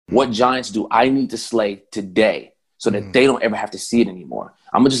What giants do I need to slay today so that they don't ever have to see it anymore?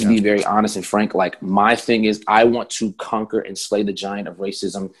 I'm going to just be very honest and frank. Like, my thing is, I want to conquer and slay the giant of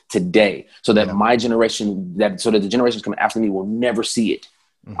racism today so that my generation, so that the generations coming after me will never see it.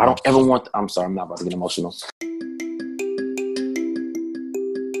 I don't ever want, I'm sorry, I'm not about to get emotional.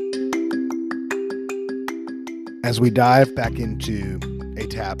 As we dive back into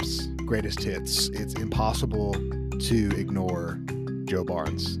ATAP's greatest hits, it's impossible to ignore Joe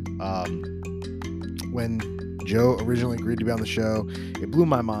Barnes. When Joe originally agreed to be on the show, it blew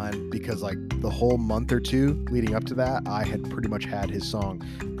my mind because like the whole month or two leading up to that, I had pretty much had his song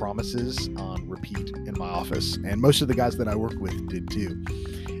Promises on repeat in my office. And most of the guys that I work with did too.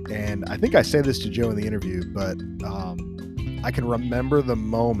 And I think I say this to Joe in the interview, but I can remember the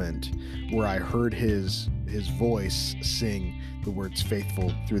moment where I heard his voice sing the words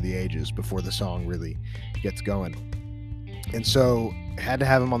faithful through the ages before the song really gets going. And so had to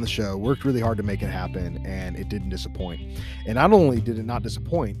have him on the show, worked really hard to make it happen, and it didn't disappoint. And not only did it not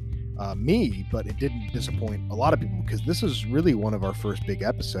disappoint me, but it didn't disappoint a lot of people, because this is really one of our first big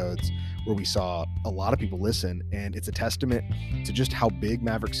episodes where we saw a lot of people listen, and it's a testament to just how big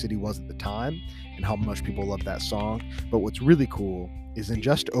Maverick City was at the time and how much people loved that song. But what's really cool is in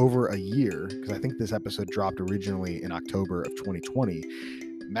just over a year, because I think this episode dropped originally in October of 2020,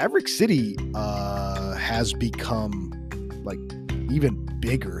 Maverick City has become like even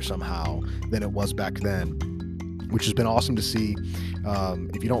bigger somehow than it was back then, which has been awesome to see.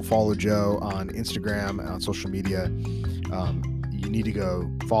 If you don't follow Joe on Instagram and on social media, you need to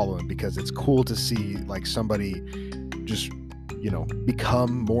go follow him, because it's cool to see like somebody just,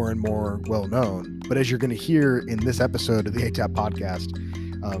 become more and more well known. But as you're going to hear in this episode of the ATAP podcast,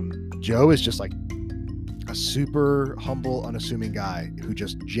 Joe is just like a super humble, unassuming guy who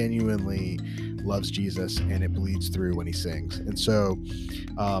just genuinely loves Jesus, and it bleeds through when he sings. And so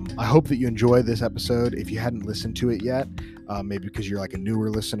I hope that you enjoy this episode. If you hadn't listened to it yet, maybe because you're like a newer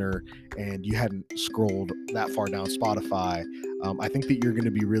listener and you hadn't scrolled that far down Spotify, I think that you're going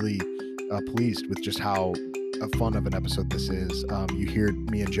to be really pleased with just how fun of an episode this is. You hear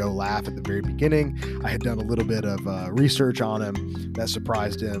me and Joe laugh at the very beginning. I had done a little bit of research on him that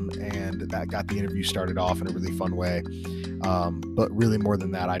surprised him, and that got the interview started off in a really fun way. But really, more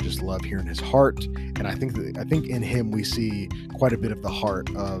than that, I just love hearing his heart, and I think in him we see quite a bit of the heart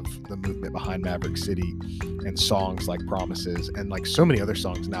of the movement behind Maverick City, and songs like Promises, and like so many other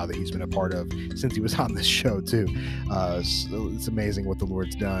songs now that he's been a part of since he was on this show too. So it's amazing what the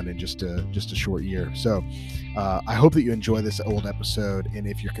Lord's done in just a short year. So I hope that you enjoy this old episode, and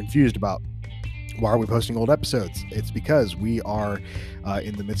if you're confused about why are we posting old episodes, it's because we are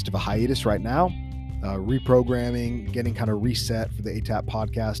in the midst of a hiatus right now. Reprogramming, getting kind of reset for the ATAP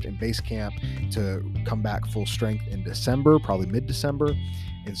podcast and Basecamp to come back full strength in December, probably mid-December.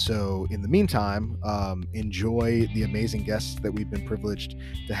 And so in the meantime, enjoy the amazing guests that we've been privileged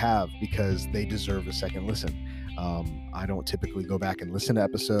to have, because they deserve a second listen. I don't typically go back and listen to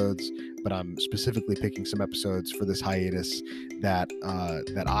episodes, but I'm specifically picking some episodes for this hiatus that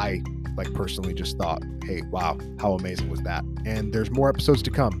I like personally just thought, hey, wow, how amazing was that? And there's more episodes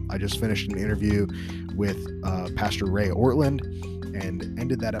to come. I just finished an interview with Pastor Ray Ortland and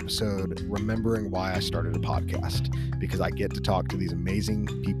ended that episode remembering why I started a podcast, because I get to talk to these amazing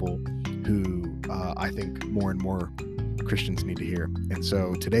people who I think more and more Christians need to hear. And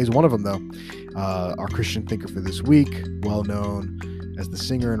so today's one of them, though. Our Christian thinker for this week, well known as the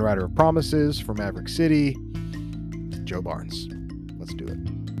singer and writer of Promises for Maverick City, Joe Barnes. Let's do it.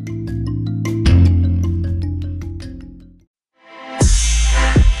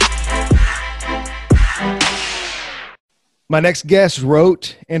 My next guest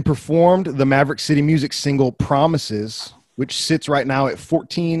wrote and performed the Maverick City music single Promises, which sits right now at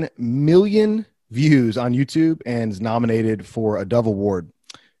 14 million views on YouTube and is nominated for a Dove Award.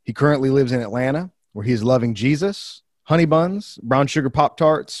 He currently lives in Atlanta, where he is loving Jesus, honey buns, brown sugar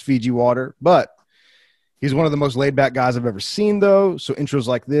Pop-Tarts, Fiji water. But he's one of the most laid-back guys I've ever seen, though, so intros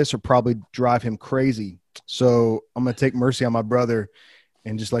like this will probably drive him crazy. So I'm going to take mercy on my brother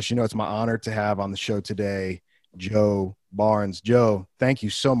and just let you know it's my honor to have on the show today Joe Barnes. Joe, thank you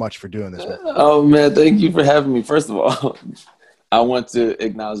so much for doing this, man. Oh, man, thank you for having me. First of all, I want to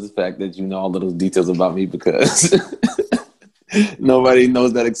acknowledge the fact that you know all of those details about me, because nobody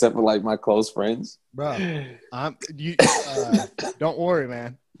knows that except for like my close friends. Bro, don't worry,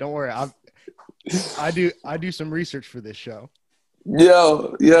 man. Don't worry. I do some research for this show.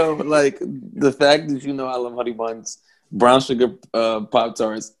 Yo, like the fact that you know I love honey buns, brown sugar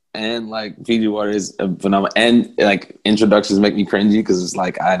Pop-Tarts, and like Fiji water is phenomenal. And like introductions make me cringy, because it's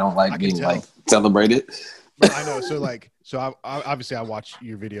like I don't like being like celebrated. I know. So like, I obviously I watch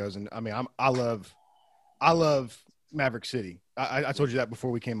your videos, and I mean, I love Maverick City. I told you that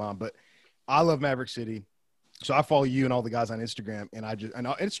before we came on, but I love Maverick City. So I follow you and all the guys on Instagram, and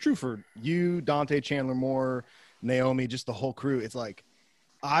it's true for you, Dante, Chandler Moore, Naomi, just the whole crew. It's like,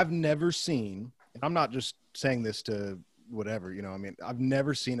 I've never seen, and I'm not just saying this to whatever, I mean, I've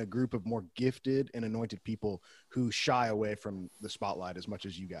never seen a group of more gifted and anointed people who shy away from the spotlight as much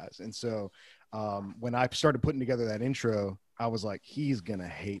as you guys. And so when I started putting together that intro, I was like, he's going to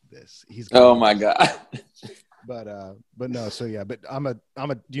hate this. Oh my God. But no, so yeah, but I'm a,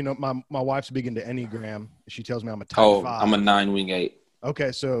 my wife's big into Enneagram. She tells me I'm a type 5. I'm a 9 wing 8.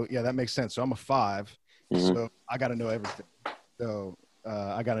 Okay. So yeah, that makes sense. So I'm a 5. Mm-hmm. So I got to know everything. So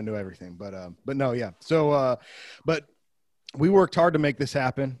I got to know everything, but no, yeah. So, but we worked hard to make this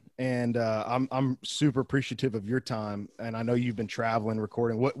happen, and I'm super appreciative of your time. And I know you've been traveling,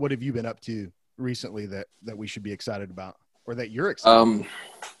 recording. What have you been up to recently that we should be excited about, or that you're excited?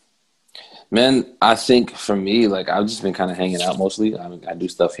 Man, I think for me, like, I've just been kind of hanging out mostly. I do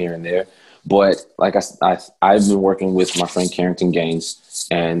stuff here and there, but like I've been working with my friend Carrington Gaines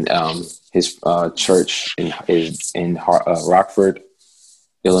and his church is in Rockford,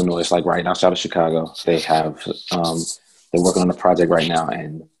 Illinois. It's like right outside of Chicago. They have they're working on a project right now,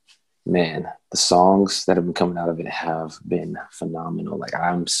 and man, the songs that have been coming out of it have been phenomenal. Like,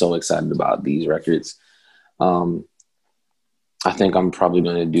 I'm so excited about these records. I think I'm probably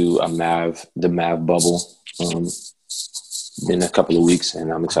going to do the Mav Bubble in a couple of weeks,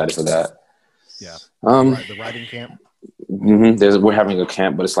 and I'm excited for that. Yeah. The writing camp. Mm-hmm. We're having a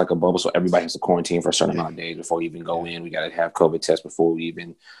camp, but it's like a bubble, so everybody has to quarantine for a certain amount of days before we even go in. We got to have COVID tests before we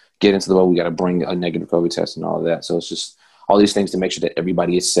even get into the bubble. We got to bring a negative COVID test and all of that. So it's just all these things to make sure that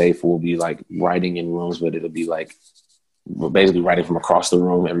everybody is safe. We'll be like writing in rooms, but it'll be like we're basically writing from across the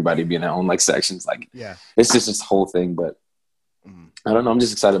room. Everybody be in their own like sections. Like, yeah, it's just this whole thing. But I don't know. I'm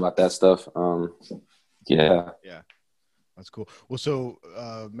just excited about that stuff. Yeah. That's cool. Well, so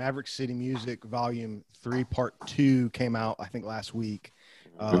Maverick City Music Volume 3 Part 2 came out, I think, last week.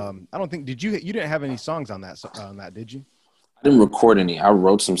 I don't think you didn't have any songs on that, did you? I didn't record any. I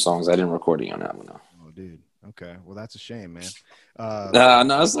wrote some songs. I didn't record any on that one. No. Oh, dude. Okay. Well, that's a shame, man.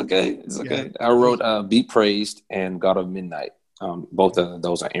 No, it's okay. It's okay. Yeah. I wrote Be Praised and God of Midnight. Both of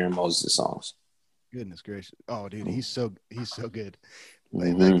those are Aaron Moses' songs. Goodness gracious. Oh, dude, he's so good.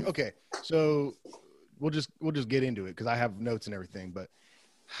 Like, okay, so we'll just get into it because I have notes and everything. But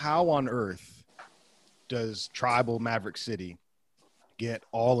how on earth does Tribal Maverick City get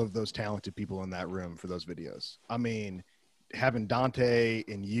all of those talented people in that room for those videos? I mean, having Dante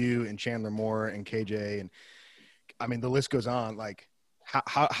and you and Chandler Moore and KJ, and I mean the list goes on. Like,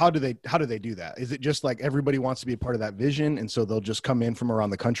 how do they do that? Is it just like everybody wants to be a part of that vision, and so they'll just come in from around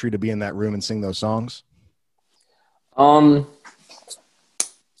the country to be in that room and sing those songs?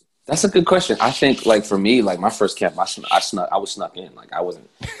 That's a good question. I think, like, for me, like, my first camp, I was snuck in. Like, I wasn't,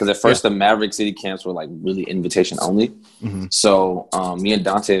 because at first the Maverick City camps were like really invitation only. Mm-hmm. So me and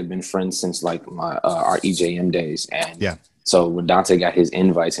Dante have been friends since like our EJM days, and so when Dante got his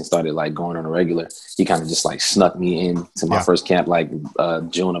invites and started like going on a regular, he kind of just like snuck me in to my first camp, like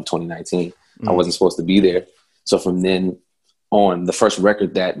June of 2019. Mm-hmm. I wasn't supposed to be there. So from then on, the first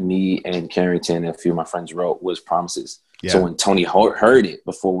record that me and Carrington and a few of my friends wrote was Promises. Yeah. So when Tony heard it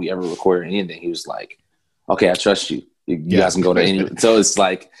before we ever recorded anything, he was like, okay, I trust you. You guys can go to any. So it's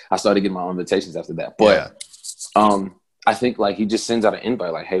like, I started getting my own invitations after that. But I think like he just sends out an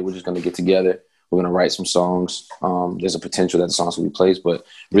invite like, hey, we're just going to get together. We're going to write some songs. There's a potential that the songs will be placed, but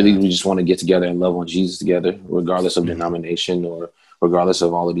really we just want to get together and love on Jesus together, regardless of denomination or regardless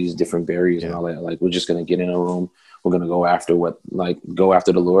of all of these different barriers and all that. Like, we're just going to get in a room. We're going to go after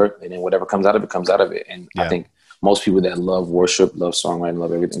the Lord, and then whatever comes out of it, comes out of it. And I think most people that love worship, love songwriting,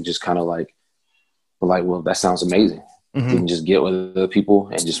 love everything, just kind of like, well, that sounds amazing. Mm-hmm. You can just get with other people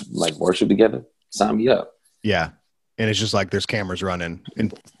and just like worship together. Sign me up. Yeah. And it's just like there's cameras running,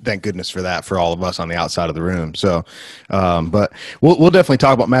 and thank goodness for that for all of us on the outside of the room. So, but we'll definitely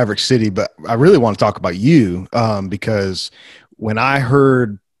talk about Maverick City, but I really want to talk about you because when I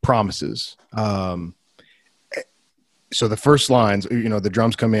heard Promises, so the first lines, the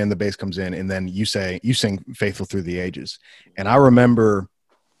drums come in, the bass comes in, and then you sing Faithful Through the Ages. And I remember,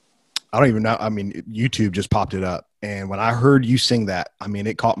 I don't even know, I mean, YouTube just popped it up. And when I heard you sing that, I mean,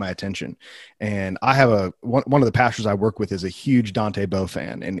 it caught my attention. And I have one of the pastors I work with is a huge Dante Bowe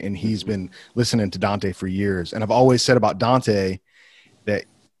fan, and he's been listening to Dante for years. And I've always said about Dante that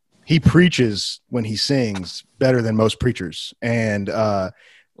he preaches when he sings better than most preachers. And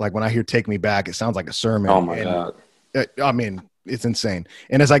like when I hear Take Me Back, it sounds like a sermon. Oh my God. I mean, it's insane.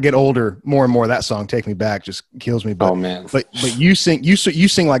 And as I get older, more and more that song "Take Me Back" just kills me. But, oh man, but you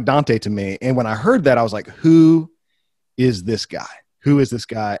sing like Dante to me. And when I heard that, I was like, who is this guy? Who is this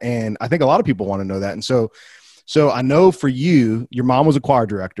guy? And I think a lot of people want to know that. And so I know for you, your mom was a choir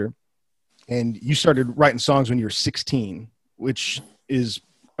director, and you started writing songs when you were 16, which is,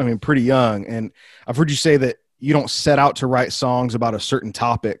 I mean, pretty young. And I've heard you say that you don't set out to write songs about a certain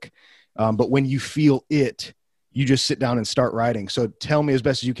topic, but when you feel it, you just sit down and start writing. So tell me as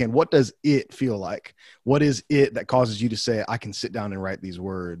best as you can, what does it feel like? What is it that causes you to say, I can sit down and write these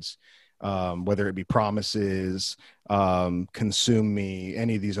words, whether it be Promises, Consume Me,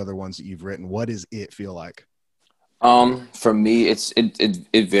 any of these other ones that you've written? What does it feel like? For me,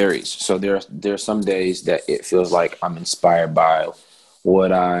 it varies. So there are some days that it feels like I'm inspired by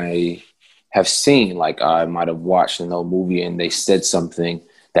what I have seen. Like I might have watched an old movie and they said something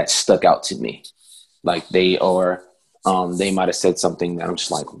that stuck out to me. Like they might have said something that I'm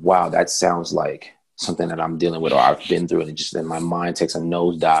just like, wow, that sounds like something that I'm dealing with or I've been through. And it just, then my mind takes a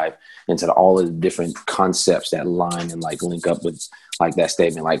nosedive into all of the different concepts that line and like link up with like that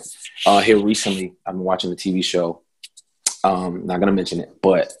statement. Like here recently, I've been watching the TV show. Not gonna mention it,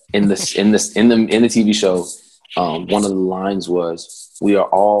 but in the TV show, one of the lines was, "We are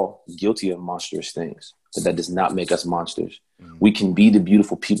all guilty of monstrous things, but that does not make us monsters. We can be the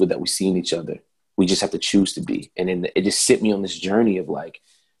beautiful people that we see in each other. We just have to choose to be." And then it just set me on this journey of like,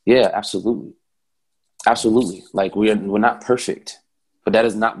 yeah, absolutely. Like we're not perfect, but that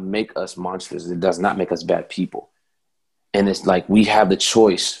does not make us monsters. It does not make us bad people. And it's like we have the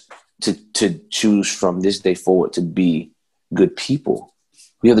choice to choose from this day forward to be good people.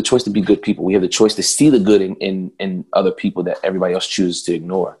 We have the choice to be good people. We have the choice to see the good in other people that everybody else chooses to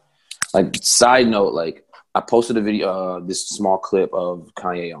ignore. Like, side note, like I posted a video, this small clip of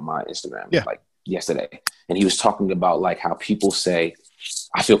Kanye on my Instagram, like yesterday. And he was talking about like how people say,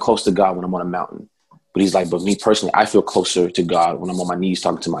 I feel close to God when I'm on a mountain. But he's like, but me personally, I feel closer to God when I'm on my knees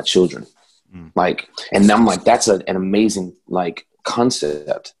talking to my children. Like, and I'm like, that's an amazing like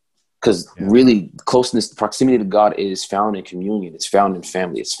concept. Because really closeness, proximity to God is found in communion. It's found in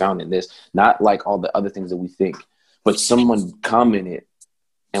family. It's found in this, not like all the other things that we think. But someone commented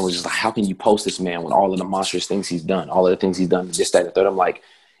and was just like, how can you post this man when all of the monstrous things he's done, all of the things he's done, this, that, and the third? I'm like,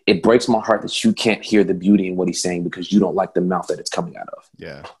 it breaks my heart that you can't hear the beauty in what he's saying because you don't like the mouth that it's coming out of.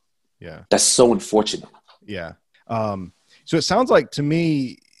 Yeah. Yeah. That's so unfortunate. Yeah. So it sounds like to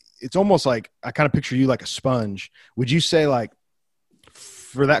me, it's almost like I kind of picture you like a sponge. Would you say like,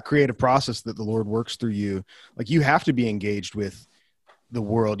 for that creative process that the Lord works through you, like you have to be engaged with the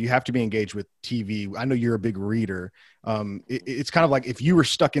world. You have to be engaged with TV. I know you're a big reader. It's kind of like if you were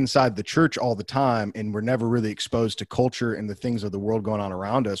stuck inside the church all the time and were never really exposed to culture and the things of the world going on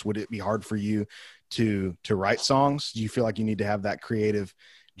around us, would it be hard for you to write songs? Do you feel like you need to have that creative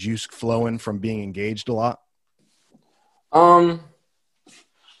juice flowing from being engaged a lot?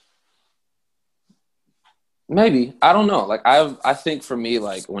 Maybe. I don't know. Like I think for me,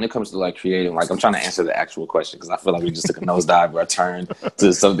 like when it comes to like creating, like I'm trying to answer the actual question because I feel like we just took a nosedive or a turn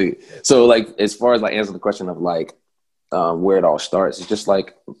to something. So like as far as like answer the question of like where it all starts, it's just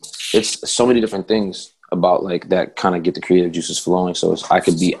like it's so many different things about like that kind of get the creative juices flowing. So I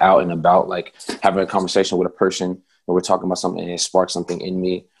could be out and about like having a conversation with a person and we're talking about something and it sparks something in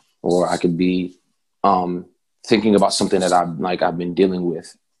me, or I could be thinking about something that I've been dealing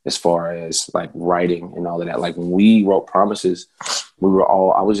with as far as like writing and all of that. Like when we wrote Promises, we were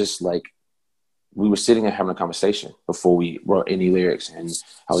sitting and having a conversation before we wrote any lyrics. And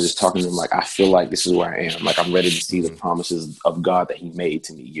I was just talking to him like, I feel like this is where I am. Like I'm ready to see the promises of God that he made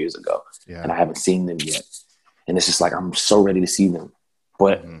to me years ago. Yeah. And I haven't seen them yet. And it's just like, I'm so ready to see them.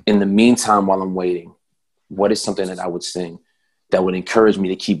 But in the meantime, while I'm waiting, what is something that I would sing that would encourage me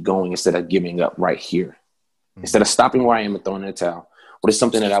to keep going instead of giving up right here? Instead of stopping where I am and throwing in the towel, what is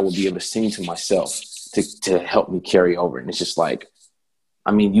something that I will be able to sing to myself to help me carry over? And it's just like,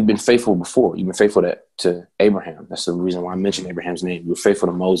 I mean, you've been faithful before. You've been faithful to Abraham. That's the reason why I mentioned Abraham's name. You were faithful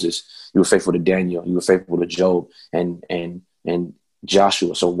to Moses. You were faithful to Daniel. You were faithful to Job and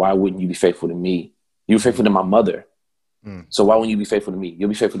Joshua. So why wouldn't you be faithful to me? You were faithful to my mother. So why wouldn't you be faithful to me? You'll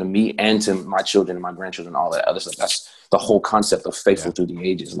be faithful to me and to my children and my grandchildren, all that other stuff. That's the whole concept of faithful through the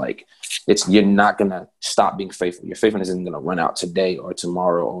ages. Like you're not going to stop being faithful. Your faithfulness isn't going to run out today or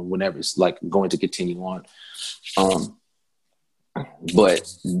tomorrow or whenever. It's like going to continue on.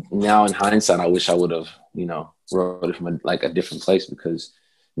 But now in hindsight, I wish I would have, wrote it from a different place, because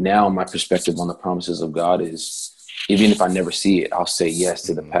now my perspective on the promises of God is, even if I never see it, I'll say yes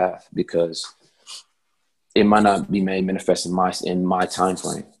to the path, because it might not be made manifest in my time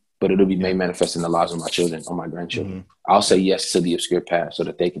frame, but it'll be made manifest in the lives of my children or my grandchildren. I'll say yes to the obscure path so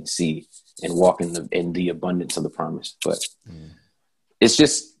that they can see and walk in the abundance of the promise. But it's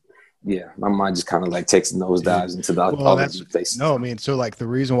just, my mind just kind of like takes nosedives into all these places. No, I mean, so like the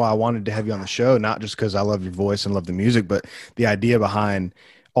reason why I wanted to have you on the show, not just because I love your voice and love the music, but the idea behind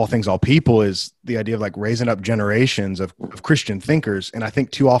All Things, All People is the idea of like raising up generations of Christian thinkers. And I think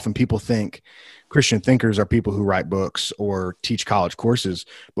too often people think Christian thinkers are people who write books or teach college courses.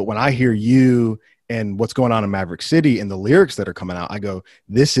 But when I hear you and what's going on in Maverick City and the lyrics that are coming out, I go,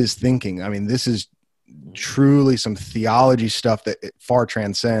 this is thinking. I mean, this is truly some theology stuff that it far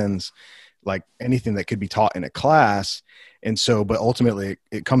transcends like anything that could be taught in a class. And so, but ultimately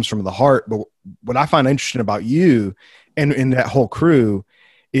it comes from the heart. But what I find interesting about you and in that whole crew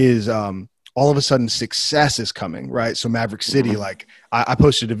is all of a sudden success is coming, right? So Maverick City, like I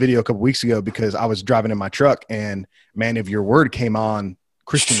posted a video a couple weeks ago because I was driving in my truck and Man of Your Word came on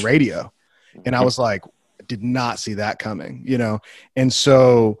Christian radio. And I was like, did not see that coming, you know? And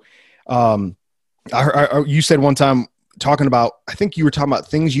so you said one time talking about, I think you were talking about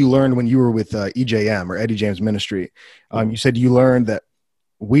things you learned when you were with EJM or Eddie James Ministry. You said you learned that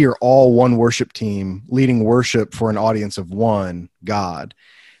we are all one worship team leading worship for an audience of one God.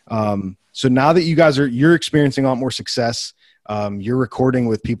 So now that you guys you're experiencing a lot more success, you're recording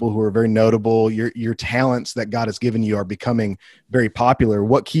with people who are very notable. Your talents that God has given you are becoming very popular.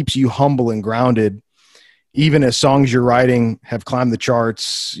 What keeps you humble and grounded, even as songs you're writing have climbed the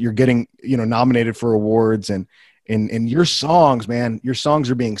charts? You're getting, nominated for awards, and your songs, man, your songs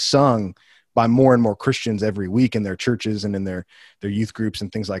are being sung by more and more Christians every week in their churches and in their youth groups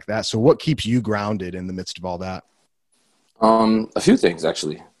and things like that. So what keeps you grounded in the midst of all that? A few things,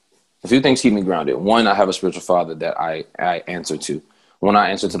 actually. A few things keep me grounded. One, I have a spiritual father that I answer to. One,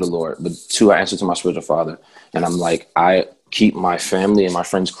 I answer to the Lord, but two, I answer to my spiritual father. And I'm like, I keep my family and my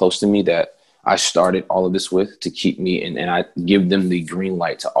friends close to me that I started all of this with to keep me, and I give them the green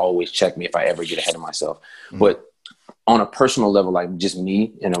light to always check me if I ever get ahead of myself. But on a personal level, like just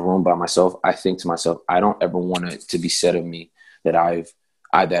me in a room by myself, I think to myself, I don't ever want it to be said of me that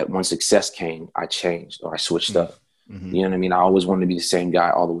that when success came, I changed or I switched up. You know what I mean? I always wanted to be the same guy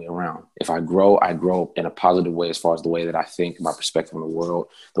all the way around. If I grow in a positive way as far as the way that I think, my perspective on the world,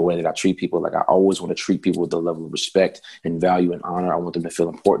 the way that I treat people. Like I always want to treat people with a level of respect and value and honor. I want them to feel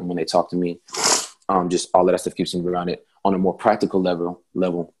important when they talk to me. Just all of that stuff keeps me grounded. On a more practical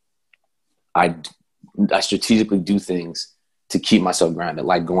level, I strategically do things to keep myself grounded,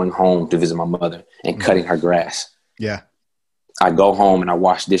 like going home to visit my mother and cutting her grass. Yeah. I go home and I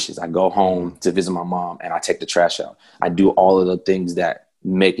wash dishes. I go home to visit my mom and I take the trash out. I do all of the things that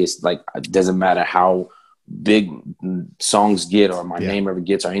make it like, it doesn't matter how big songs get or my name ever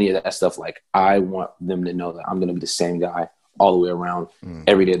gets or any of that stuff. Like I want them to know that I'm going to be the same guy all the way around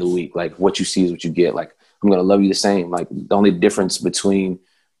every day of the week. Like what you see is what you get. Like I'm going to love you the same. Like the only difference between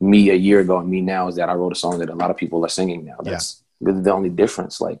me a year ago and me now is that I wrote a song that a lot of people are singing now. That's the only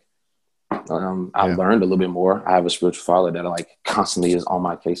difference. Like, I've learned a little bit more. I have a spiritual father that like constantly is on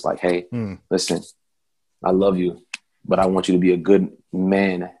my case. Like, hey, listen, I love you, but I want you to be a good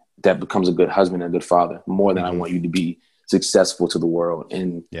man that becomes a good husband and a good father more than I want you to be successful to the world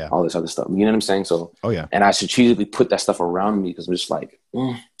and all this other stuff. You know what I'm saying? So, and I strategically put that stuff around me because I'm just like,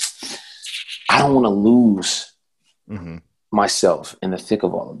 I don't want to lose myself in the thick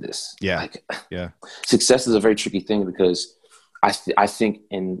of all of this. Success is a very tricky thing because I think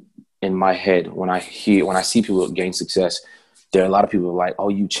in my head, when I see people gain success, there are a lot of people who are like, oh,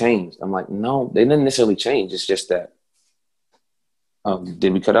 you changed. I'm like, no, they didn't necessarily change. It's just that,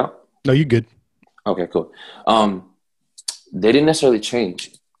 did we cut out? No, you good. Okay, cool. They didn't necessarily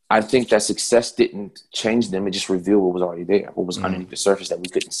change. I think that success didn't change them. It just revealed what was already there, what was underneath the surface that we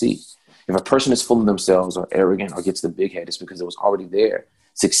couldn't see. If a person is full of themselves or arrogant or gets the big head, it's because it was already there.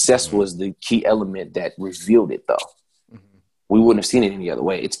 Success was the key element that revealed it, though. We wouldn't have seen it any other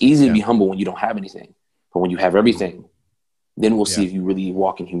way. It's easy to be humble when you don't have anything. But when you have everything, then we'll see if you really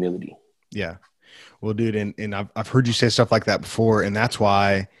walk in humility. Yeah. Well, dude, and I've heard you say stuff like that before. And that's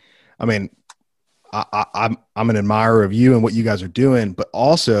why, I mean, I'm an admirer of you and what you guys are doing. But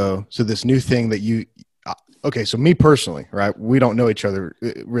also, so this new thing that okay, so me personally, right? We don't know each other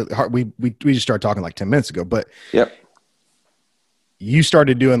really hard. We just started talking like 10 minutes ago. But you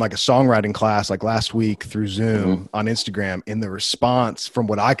started doing like a songwriting class like last week through Zoom on Instagram, and the response from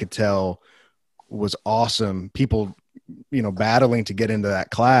what I could tell was awesome. People, battling to get into that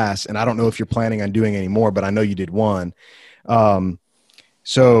class. And I don't know if you're planning on doing any more, but I know you did one.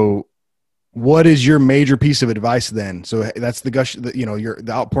 So what is your major piece of advice then? So that's the gush that,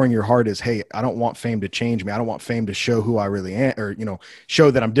 the outpouring your heart is, hey, I don't want fame to change me. I don't want fame to show who I really am, or,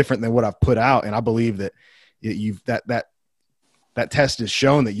 show that I'm different than what I've put out. And I believe that that test has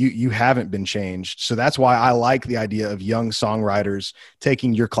shown that you haven't been changed. So that's why I like the idea of young songwriters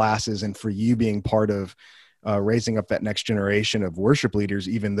taking your classes, and for you being part of raising up that next generation of worship leaders,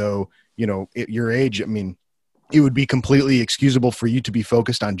 even though, at your age, I mean, it would be completely excusable for you to be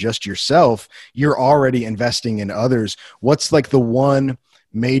focused on just yourself. You're already investing in others. What's like the one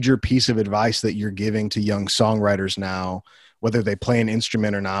major piece of advice that you're giving to young songwriters now, whether they play an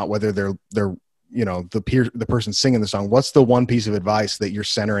instrument or not, whether they're the person singing the song? What's the one piece of advice that you're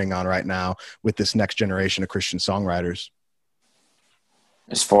centering on right now with this next generation of Christian songwriters?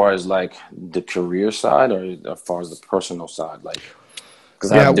 As far as like the career side, or as far as the personal side, like,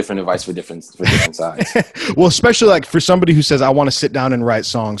 because I have different advice for different sides. Well, especially like for somebody who says, I want to sit down and write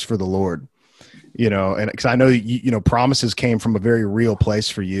songs for the Lord, and because I know, promises came from a very real place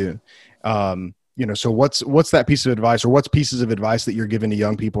for you. So what's that piece of advice, or what's pieces of advice that you're giving to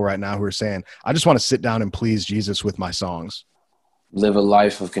young people right now who are saying, I just want to sit down and please Jesus with my songs? Live a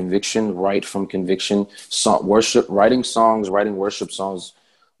life of conviction, write from conviction, writing songs, writing worship songs.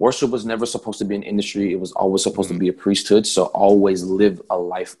 Worship was never supposed to be an industry. It was always supposed to be a priesthood. So always live a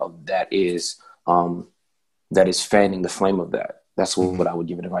life of that is fanning the flame of that. That's what I would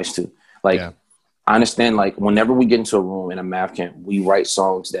give advice to. Like, I understand, like, whenever we get into a room in a math camp, we write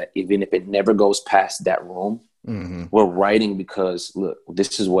songs that even if it never goes past that room, we're writing because, look,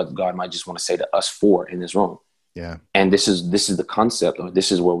 this is what God might just want to say to us in this room. Yeah. And this is the concept, or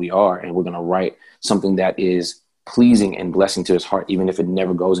this is where we are. And we're going to write something that is pleasing and blessing to his heart, even if it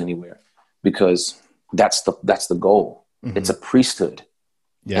never goes anywhere, because that's the goal. It's a priesthood.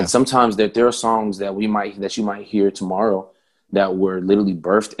 Yeah. And sometimes there are songs that you might hear tomorrow that were literally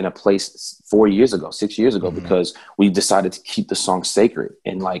birthed in a place 4 years ago, 6 years ago, because we decided to keep the song sacred.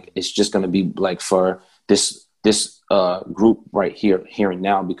 And like, it's just going to be like for this group right here and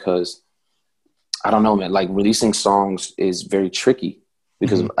now, because I don't know, man, like releasing songs is very tricky.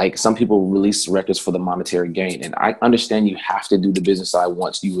 Because like some people release records for the monetary gain. And I understand you have to do the business side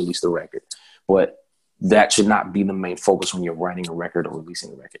once you release the record. But that should not be the main focus when you're writing a record or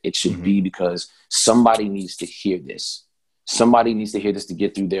releasing a record. It should be because somebody needs to hear this. Somebody needs to hear this to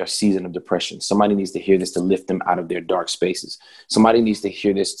get through their season of depression. Somebody needs to hear this to lift them out of their dark spaces. Somebody needs to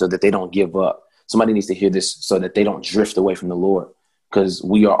hear this so that they don't give up. Somebody needs to hear this so that they don't drift away from the Lord. Because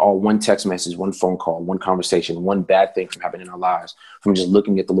we are all one text message, one phone call, one conversation, one bad thing from happening in our lives, from just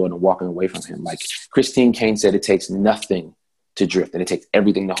looking at the Lord and walking away from him. Like Christine Kane said, it takes nothing to drift, and it takes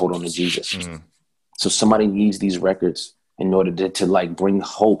everything to hold on to Jesus. So somebody needs these records in order to like bring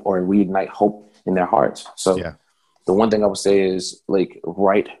hope or reignite hope in their hearts. So the one thing I would say is like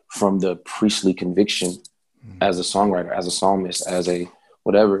write from the priestly conviction as a songwriter, as a psalmist, as a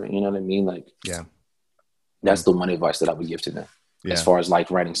whatever, you know what I mean? Like, that's the one advice that I would give to them. As far as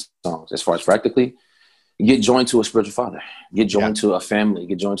like writing songs, as far as practically, get joined to a spiritual father, get joined to a family,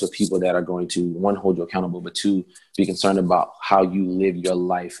 get joined to people that are going to, one, hold you accountable, but two, be concerned about how you live your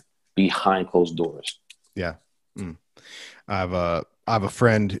life behind closed doors. Yeah. I have a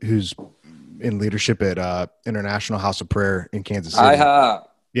friend who's in leadership at International House of Prayer in Kansas City.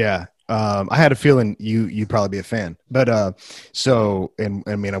 Yeah. I had a feeling you'd probably be a fan, but so, and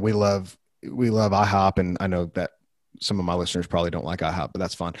I mean, we love IHOP, and I know that some of my listeners probably don't like IHOP, but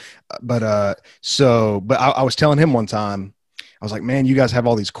that's fine. But I was telling him one time, I was like, man, you guys have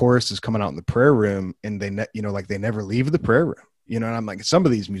all these choruses coming out in the prayer room, and they never leave the prayer room. And I'm like, some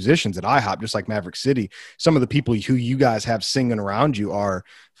of these musicians at IHOP, just like Maverick City, some of the people who you guys have singing around you are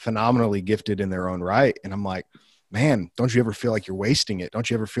phenomenally gifted in their own right. And I'm like, man, don't you ever feel like you're wasting it? Don't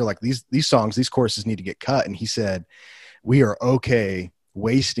you ever feel like these songs, these choruses need to get cut? And he said, we are okay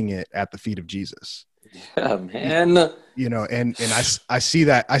wasting it at the feet of Jesus. Yeah, man. And I see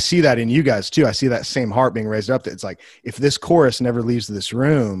that in you guys too. I see that same heart being raised up. That it's like, if this chorus never leaves this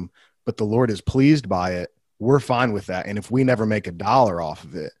room, but the Lord is pleased by it, we're fine with that. And if we never make $1 off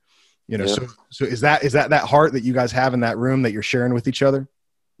of it, so is that heart that you guys have in that room that you're sharing with each other?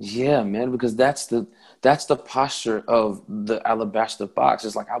 Yeah, man, because that's the posture of the alabaster box.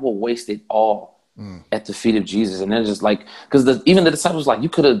 It's like, I will waste it all at the feet of Jesus. And then just like, because even the disciples, like, you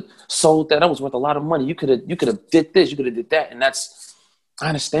could have sold that was worth a lot of money. You could have did this, you could have did that. And I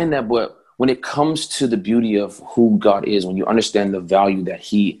understand that. But when it comes to the beauty of who God is, when you understand the value that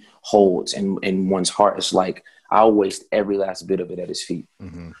he holds in one's heart, it's like, I'll waste every last bit of it at his feet.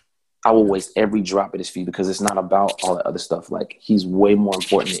 I will waste every drop at his feet, because it's not about all that other stuff. Like, he's way more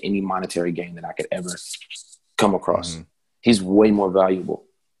important than any monetary gain that I could ever come across. He's way more valuable.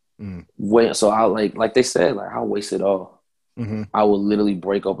 Wait, so I like they said, like I'll waste it all. Mm-hmm. I will literally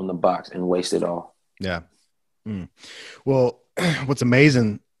break open the box and waste it all. Yeah. Well, what's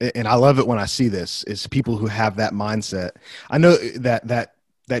amazing, and I love it when I see this, is people who have that mindset. I know that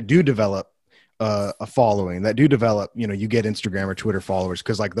do develop a following, that do develop, you get Instagram or Twitter followers,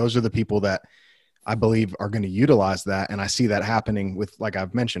 because like those are the people that I believe are going to utilize that. And I see that happening with, like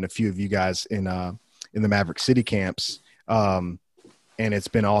I've mentioned, a few of you guys in the Maverick City camps. And it's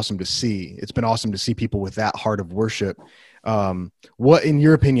been awesome to see. It's been awesome to see people with that heart of worship. What, in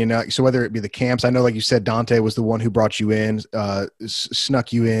your opinion, so whether it be the camps, I know, like you said, Dante was the one who brought you in,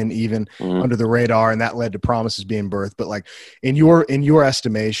 snuck you in even under the radar, and that led to Promises being birthed. But like in your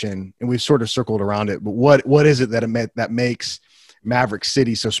estimation, and we've sort of circled around it, but what is it that makes Maverick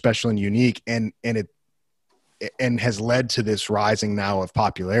City so special and unique, and has led to this rising now of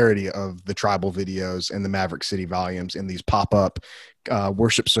popularity of the tribal videos and the Maverick City volumes and these pop-up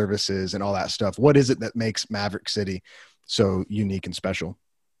worship services and all that stuff? What is it that makes Maverick City so unique and special?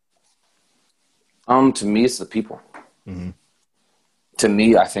 To me, it's the people. Mm-hmm. To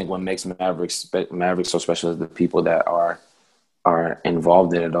me, I think what makes Maverick so special is the people that are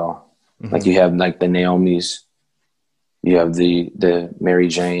involved in it all. Mm-hmm. Like you have like the Naomis, you have the Mary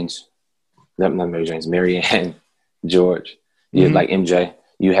Janes, not Mary Janes, Mary Ann, George. You have like MJ.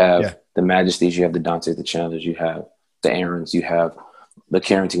 You have the Majesties. You have the Dantes, the Chandlers. You have the Aarons. You have the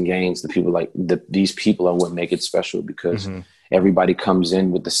Carrington Gaines. The people like these people are what make it special, because everybody comes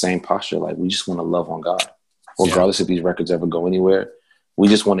in with the same posture. Like, we just want to love on God, regardless if these records ever go anywhere. We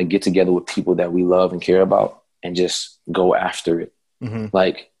just want to get together with people that we love and care about and just go after it. Mm-hmm.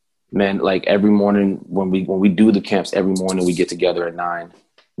 Like, man, like every morning when we do the camps, every morning we get together at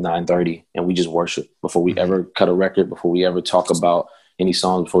 9:30 and we just worship before we ever cut a record, before we ever talk about any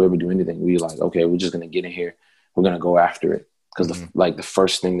songs, before we ever do anything. We like, okay, we're just going to get in here. We're going to go after it. Because the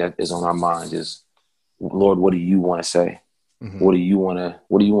first thing that is on our mind is, Lord, what do you want to say? Mm-hmm. What do you want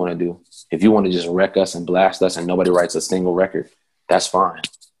to do? If you want to just wreck us and blast us and nobody writes a single record, that's fine.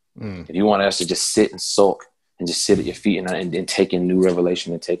 If you want us to just sit and sulk and just sit at your feet and take in new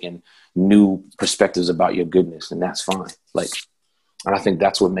revelation and take in new perspectives about your goodness, and that's fine. Like, and I think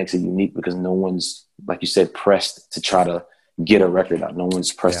that's what makes it unique, because no one's, like you said, pressed to try to get a record out. No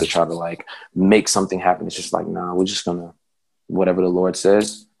one's pressed to try to like make something happen. It's just like, nah, we're just gonna, whatever the Lord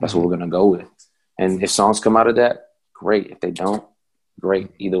says, that's what we're gonna go with. And if songs come out of that, great. If they don't, great.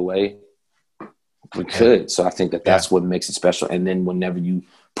 Either way, we could. So I think that's what makes it special. And then whenever you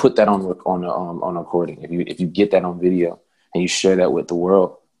put that on recording, if you get that on video and you share that with the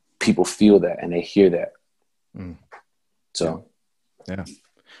world, people feel that and they hear that. So, yeah.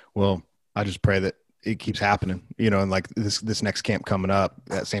 Well, I just pray that it keeps happening, and like this next camp coming up,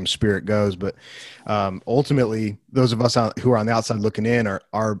 that same spirit goes. But ultimately, those of us who are on the outside looking in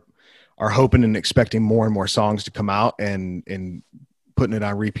are hoping and expecting more and more songs to come out and putting it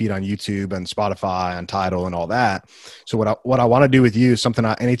on repeat on YouTube and Spotify and Tidal and all that. So what I want to do with you is something,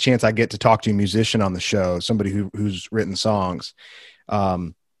 any chance I get to talk to a musician on the show, somebody who's written songs,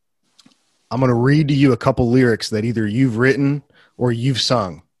 I'm going to read to you a couple lyrics that either you've written or you've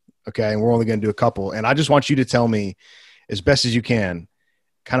sung. Okay. And we're only going to do a couple. And I just want you to tell me, as best as you can,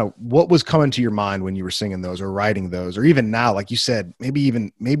 kind of what was coming to your mind when you were singing those or writing those, or even now, like you said, maybe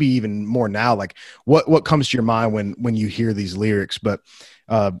even more now, like what comes to your mind when you hear these lyrics. But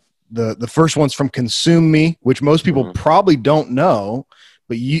the first one's from Consume Me, which most people probably don't know,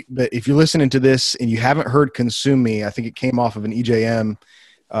 but if you're listening to this and you haven't heard Consume Me, I think it came off of an EJM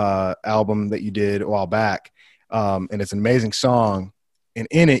album that you did a while back. And it's an amazing song. And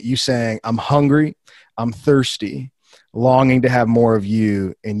in it, you sang, "I'm hungry, I'm thirsty, longing to have more of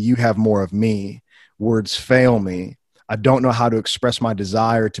you, and you have more of me. Words fail me. I don't know how to express my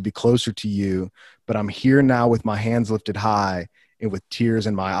desire to be closer to you, but I'm here now with my hands lifted high and with tears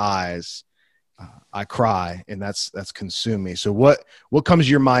in my eyes. I cry," and that's Consume Me. So what comes to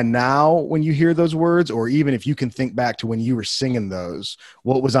your mind now when you hear those words, or even if you can think back to when you were singing those,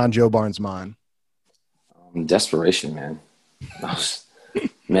 what was on Joe Barnes' mind? Desperation, man.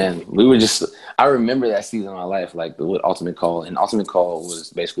 Man, I remember that season of my life, like with Ultimate Call. And Ultimate Call was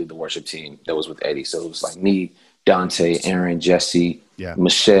basically the worship team that was with Eddie. So it was like me, Dante, Aaron, Jesse,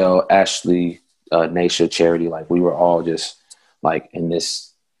 Michelle, Ashley, Naisha, Charity. Like, we were all just like in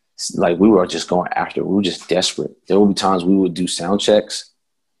this, like we were just going after it. We were just desperate. There would be times we would do sound checks,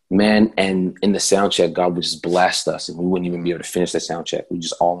 man. And in the sound check, God would just blast us and we wouldn't even be able to finish the sound check. We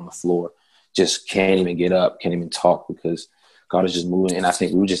just all on the floor, just can't even get up, can't even talk, because God is just moving. And I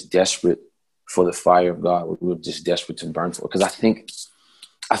think we were just desperate for the fire of God. We were just desperate to burn for it. Because I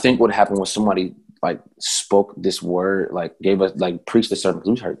think what happened was somebody like spoke this word, like gave us, like preached a sermon.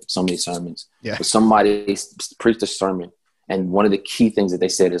 We've heard so many sermons. Yeah. But somebody preached a sermon, and one of the key things that they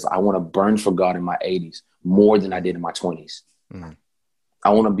said is, I want to burn for God in my 80s more than I did in my 20s. Mm. I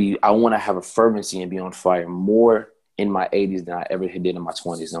want to have a fervency and be on fire more in my 80s than I ever did in my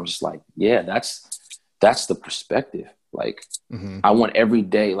 20s. And I'm just like, yeah, that's the perspective. Like, I want every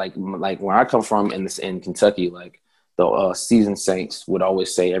day, like where I come from in Kentucky, like the seasoned saints would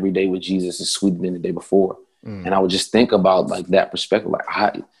always say, every day with Jesus is sweeter than the day before. And I would just think about like that perspective. Like,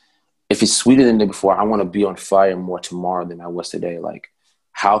 if it's sweeter than the day before, I want to be on fire more tomorrow than I was today. Like,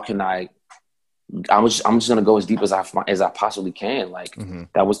 how can I'm just going to go as deep as I possibly can. Like,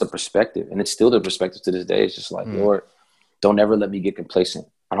 that was the perspective. And it's still the perspective to this day. It's just like, Lord, don't ever let me get complacent.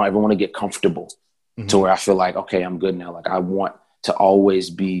 I don't ever want to get comfortable to where I feel like, okay, I'm good now. Like, I want to always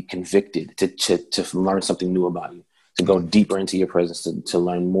be convicted, to learn something new about you, to go deeper into your presence, to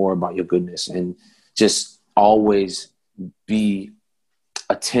learn more about your goodness, and just always be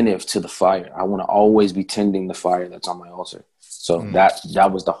attentive to the fire. I want to always be tending the fire that's on my altar. So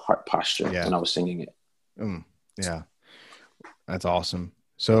that was the heart posture when I was singing it. Yeah, that's awesome.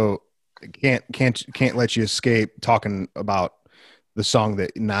 So can't let you escape talking about the song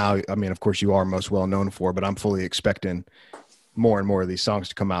that now, I mean, of course you are most well known for, but I'm fully expecting more and more of these songs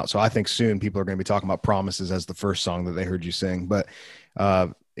to come out. So I think soon people are going to be talking about Promises as the first song that they heard you sing. But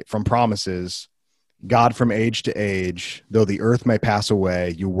from Promises, God from age to age, though the earth may pass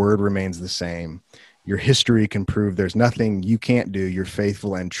away, your word remains the same. Your history can prove there's nothing you can't do. You're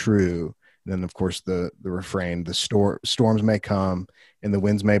faithful and true. And then, of course, the refrain, the storms may come and the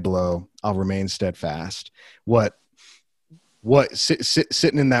winds may blow, I'll remain steadfast.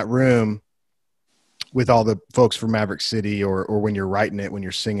 Sitting in that room with all the folks from Maverick City, or when you're writing it, when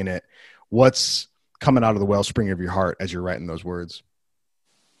you're singing it, what's coming out of the wellspring of your heart as you're writing those words?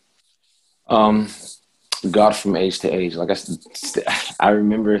 God from age to age. Like I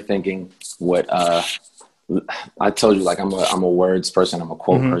remember thinking what I told you, like I'm a words person. I'm a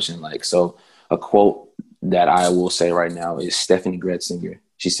quote person. Like, so a quote that I will say right now is Stephanie Gretzinger.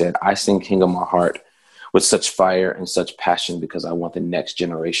 She said, I sing King of my heart with such fire and such passion because I want the next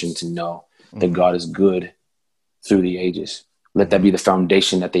generation to know that God is good through the ages. Let that be the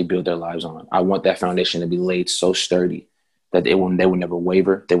foundation that they build their lives on. I want that foundation to be laid so sturdy that they will never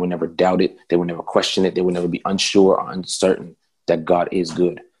waver. They will never doubt it. They will never question it. They will never be unsure or uncertain that God is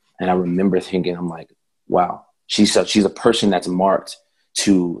good. And I remember thinking, I'm like, wow, she's a person that's marked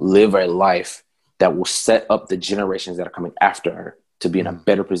to live a life that will set up the generations that are coming after her to be in a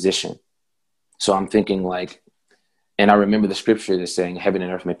better position. So I'm thinking like, and I remember the scripture that's saying heaven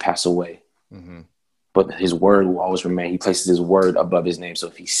and earth may pass away, but his word will always remain. He places his word above his name. So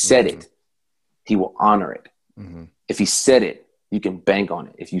if he said it, he will honor it. If he said it, you can bank on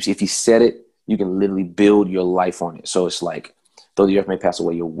it. If he said it, you can literally build your life on it. So it's like, though the earth may pass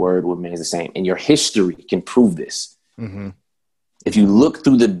away, your word remains the same. And your history can prove this. If you look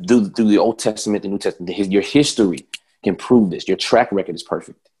through the Old Testament, the New Testament, your history can prove this. Your track record is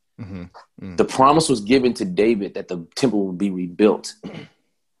perfect. The promise was given to David that the temple would be rebuilt,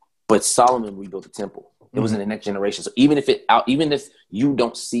 but Solomon rebuilt the temple. It was in the next generation. So even if you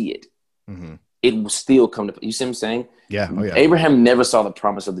don't see it, it will still come to. You see what I'm saying? Yeah. Oh, yeah. Abraham never saw the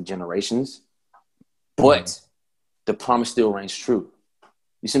promise of the generations, but the promise still reigns true.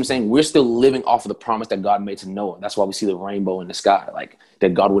 You see what I'm saying? We're still living off of the promise that God made to Noah. That's why we see the rainbow in the sky, like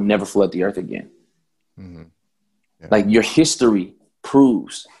that God would never flood the earth again. Yeah. Like your history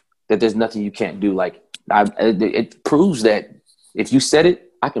proves that there's nothing you can't do. Like it proves that if you said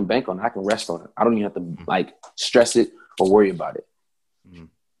it, I can bank on it. I can rest on it. I don't even have to like stress it or worry about it.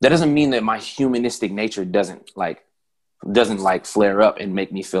 That doesn't mean that my humanistic nature doesn't flare up and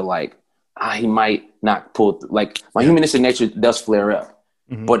make me feel like he might not pull like my humanistic nature does flare up.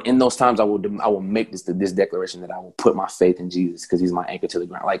 But in those times I will make this declaration that I will put my faith in Jesus because he's my anchor to the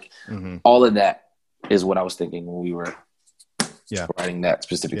ground. Like all of that is what I was thinking when we were writing that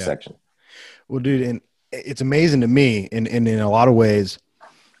specific section. Well, dude, and it's amazing to me and in a lot of ways,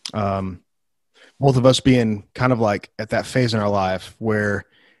 both of us being kind of like at that phase in our life where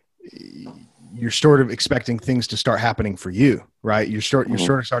you're sort of expecting things to start happening for you, right? You're sort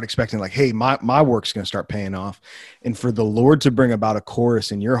of start expecting like, hey, my work's going to start paying off. And for the Lord to bring about a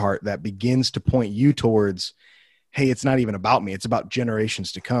chorus in your heart that begins to point you towards, hey, it's not even about me. It's about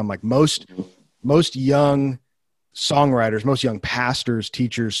generations to come. Like most young songwriters, most young pastors,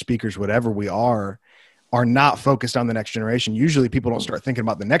 teachers, speakers, whatever we are not focused on the next generation. Usually people don't start thinking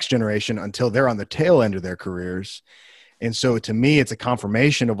about the next generation until they're on the tail end of their careers. And so to me, it's a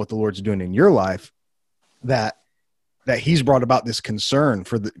confirmation of what the Lord's doing in your life, that that he's brought about this concern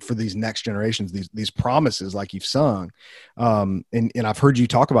for these next generations, these promises like you've sung. And I've heard you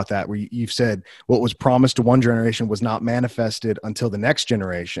talk about that, where you've said what was promised to one generation was not manifested until the next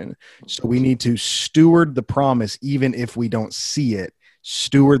generation. So we need to steward the promise, even if we don't see it.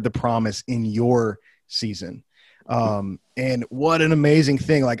 Steward the promise in your season. And what an amazing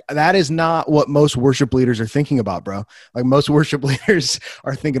thing. Like, that is not what most worship leaders are thinking about, bro. Like, most worship leaders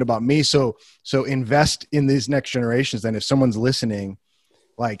are thinking about me. So invest in these next generations. And if someone's listening,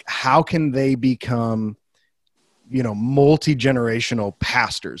 like, how can they become, multi-generational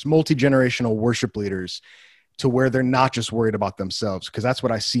pastors, multi-generational worship leaders, to where they're not just worried about themselves? Because that's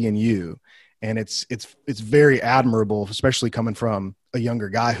what I see in you. And it's very admirable, especially coming from a younger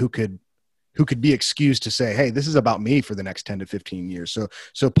guy who could be excused to say, hey, this is about me for the next 10 to 15 years.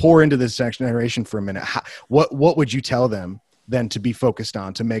 So pour into this next generation for a minute. What would you tell them then to be focused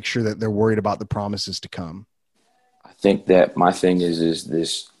on, to make sure that they're worried about the promises to come? I think that my thing is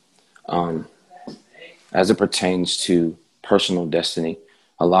this, as it pertains to personal destiny,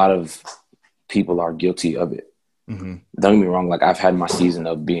 a lot of people are guilty of it. Mm-hmm. Don't get me wrong. Like, I've had my season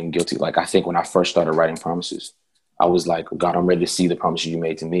of being guilty. Like, I think when I first started writing promises, I was like, God, I'm ready to see the promises you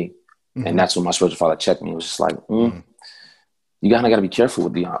made to me. Mm-hmm. And that's when my spiritual father checked me. It was just like, you got to be careful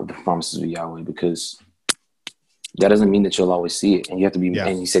with the promises of Yahweh, because that doesn't mean that you'll always see it. And you have to be,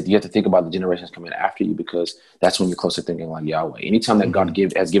 and he said, you have to think about the generations coming after you, because that's when you're closer thinking like Yahweh. Anytime that God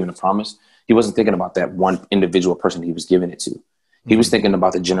has given a promise, he wasn't thinking about that one individual person he was giving it to. He was thinking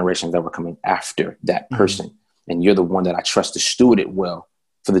about the generations that were coming after that person. And you're the one that I trust to steward it well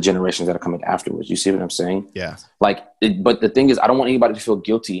for the generations that are coming afterwards. You see what I'm saying? Yeah. Like, but the thing is, I don't want anybody to feel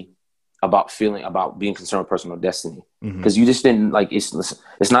guilty about being concerned with personal destiny, because you just didn't, like, it's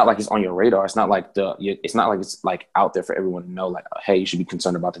not like it's on your radar. It's not like it's not like it's like out there for everyone to know, like, hey, you should be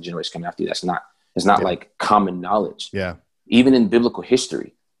concerned about the generation coming after you. It's not like common knowledge. Yeah. Even in biblical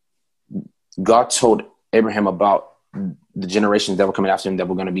history, God told Abraham about the generations that were coming after him that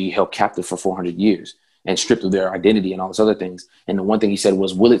were going to be held captive for 400 years and stripped of their identity and all those other things. And the one thing he said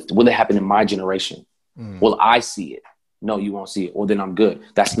was, will it happen in my generation? Will I see it? No, you won't see it. Well, then I'm good.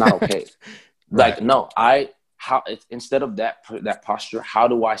 That's not okay. Right. Like, no, instead of that posture, how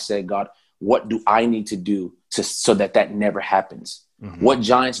do I say, God, what do I need to do so that never happens? What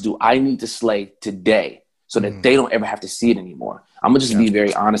giants do I need to slay today so that they don't ever have to see it anymore? I'm gonna just be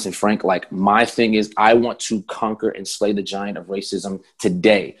very honest and frank. Like, my thing is, I want to conquer and slay the giant of racism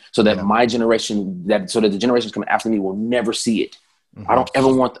today, so that my generation, so that the generations coming after me will never see it. I don't ever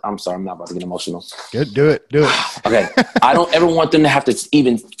want, I'm sorry, I'm not about to get emotional. Good. Do it. Okay. I don't ever want them to have to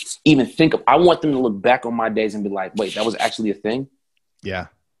even think of, I want them to look back on my days and be like, wait, that was actually a thing. Yeah.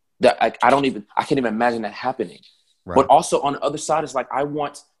 That I can't even imagine that happening. Right. But also on the other side, it's like, I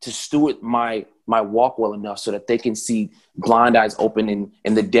want to steward my walk well enough so that they can see blind eyes open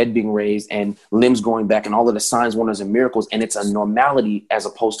and the dead being raised and limbs going back and all of the signs, wonders, and miracles. And it's a normality as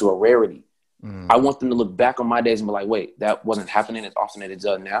opposed to a rarity. I want them to look back on my days and be like, wait, that wasn't happening as often as it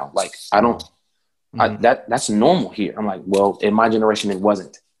does now. Like, that's normal here. I'm like, well, in my generation, it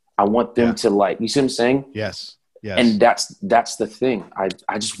wasn't. I want them to, like, you see what I'm saying? Yes. And that's the thing.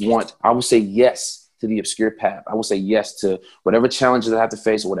 I will say yes to the obscure path. I will say yes to whatever challenges I have to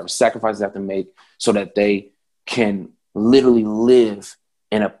face or whatever sacrifices I have to make, so that they can literally live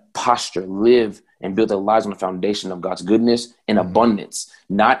in a posture, live and build their lives on the foundation of God's goodness in abundance,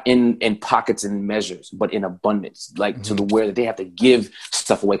 not in pockets and measures, but in abundance, like to the where that they have to give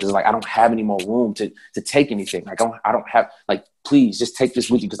stuff away. Cause like, I don't have any more room to take anything. Like, I don't have, like, please just take this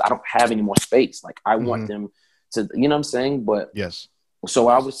with you, cause I don't have any more space. Like, I want them to, you know what I'm saying? But yes. So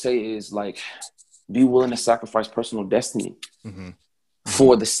what I would say is, like, be willing to sacrifice personal destiny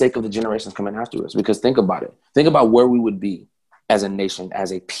for the sake of the generations coming after us. Because think about it. Think about where we would be as a nation,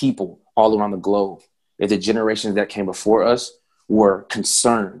 as a people all around the globe, if the generations that came before us were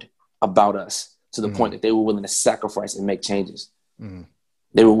concerned about us to the point that they were willing to sacrifice and make changes.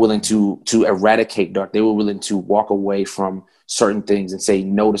 They were willing to eradicate dark. They were willing to walk away from certain things and say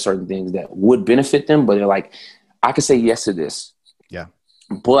no to certain things that would benefit them. But they're like, I could say yes to this. Yeah.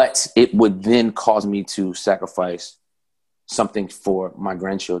 But it would then cause me to sacrifice something for my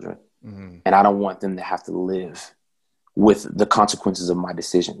grandchildren. And I don't want them to have to live with the consequences of my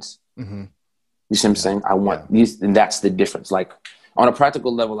decisions. You see what I'm saying? I want these, and that's the difference. Like, on a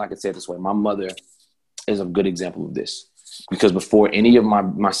practical level, I could say it this way. My mother is a good example of this, because before any of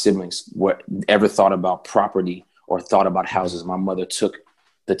my siblings ever thought about property or thought about houses, my mother took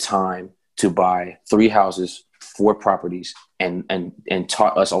the time to buy 3 houses, 4 properties, and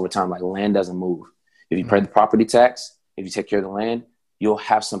taught us over time, like, land doesn't move. If you pay the property tax, if you take care of the land, you'll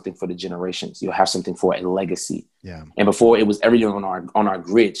have something for the generations. You'll have something for a legacy. Yeah. And before it was everything on our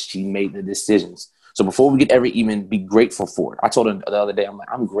grid, she made the decisions. So before we could ever even be grateful for it, I told her the other day, I'm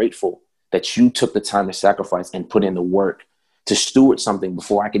like, I'm grateful that you took the time to sacrifice and put in the work to steward something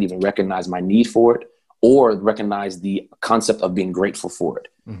before I could even recognize my need for it or recognize the concept of being grateful for it.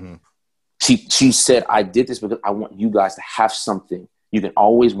 Mm-hmm. She said, I did this because I want you guys to have something. You can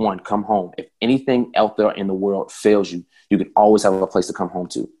always, one, come home. If anything out there in the world fails you, you can always have a place to come home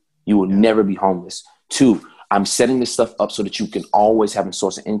to. You will never be homeless. Two, I'm setting this stuff up so that you can always have a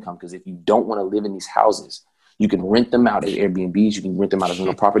source of income. Because if you don't want to live in these houses, you can rent them out as Airbnbs, you can rent them out as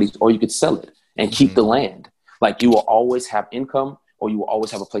rental properties, or you could sell it and keep the land. Like, you will always have income, or you will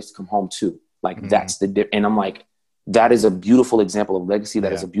always have a place to come home to. Like, that's the dip. And I'm like, that is a beautiful example of legacy.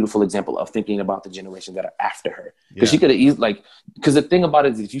 That is a beautiful example of thinking about the generation that are after her. Because she could have easily, like, because the thing about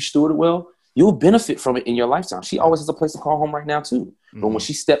it is, if you steward it well, you'll benefit from it in your lifetime. She always has a place to call home right now too. But when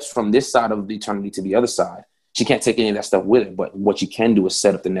she steps from this side of the eternity to the other side, she can't take any of that stuff with her. But what you can do is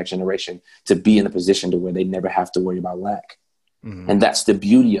set up the next generation to be in a position to where they never have to worry about lack. And that's the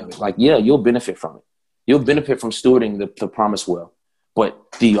beauty of it. Like, yeah, you'll benefit from it. You'll benefit from stewarding the promise well.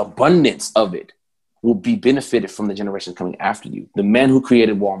 But the abundance of it will be benefited from the generation coming after you. The man who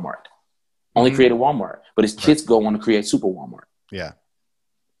created Walmart only created Walmart, but his kids go on to create Super Walmart. Yeah.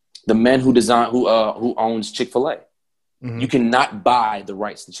 The man who owns Chick-fil-A. You cannot buy the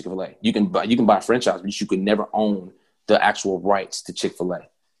rights to Chick-fil-A. You can buy a franchise, but you could never own the actual rights to Chick-fil-A.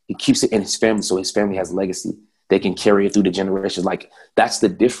 He keeps it in his family, so his family has legacy. They can carry it through the generations. Like, that's the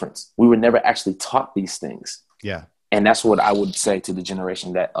difference. We were never actually taught these things. Yeah. And that's what I would say to the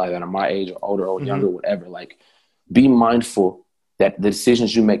generation that are my age or older or younger, whatever. Like, be mindful that the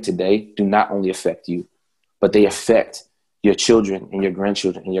decisions you make today do not only affect you, but they affect your children and your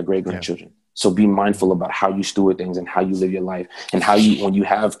grandchildren and your great-grandchildren. So be mindful about how you steward things and how you live your life, and how you, when you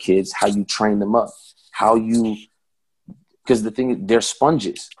have kids, how you train them up, because the thing is, they're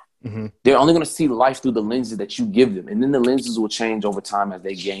sponges. They're only going to see life through the lenses that you give them. And then the lenses will change over time as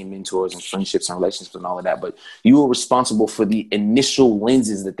they gain mentors and friendships and relationships and all of that. But you are responsible for the initial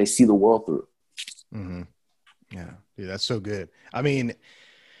lenses that they see the world through. Yeah. Dude, that's so good. I mean,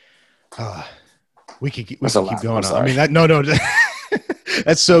 we could keep going on. I mean, no,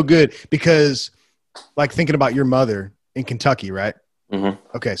 that's so good, because, like, thinking about your mother in Kentucky, right?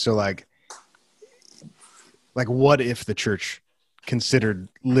 Okay. So like what if the church considered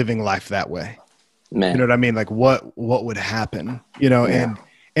living life that way? Man. You know what I mean? Like, what would happen, you know?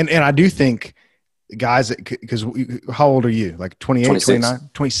 And I do think guys, because how old are you? Like 28, 29,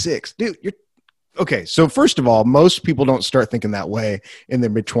 26, dude, you're okay. So first of all, most people don't start thinking that way in their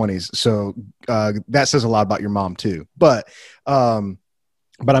mid 20s. So that says a lot about your mom too. But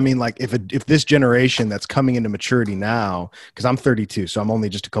I mean, like, if this generation that's coming into maturity now, because I'm 32, so I'm only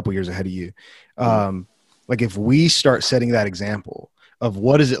just a couple years ahead of you. Like, if we start setting that example of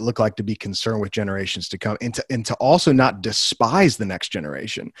what does it look like to be concerned with generations to come, and to also not despise the next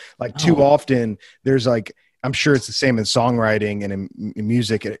generation. Like, too often there's, like, I'm sure it's the same in songwriting and in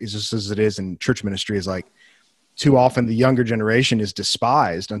music, just as it is in church ministry, is like, too often the younger generation is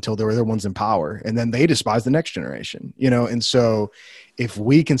despised until they're the ones in power, and then they despise the next generation, you know? And so if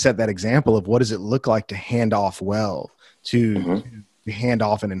we can set that example of what does it look like to hand off well, to hand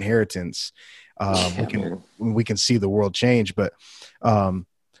off an inheritance, we can see the world change. But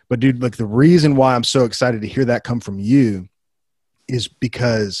dude, like, the reason why I'm so excited to hear that come from you is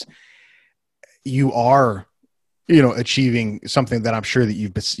because you are, you know, achieving something that I'm sure that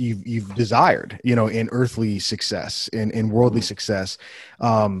you've desired, you know, in earthly success, in worldly success.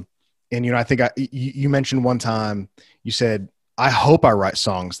 And, you know, I think you mentioned one time, you said, I hope I write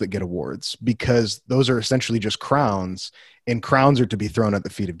songs that get awards, because those are essentially just crowns, and crowns are to be thrown at the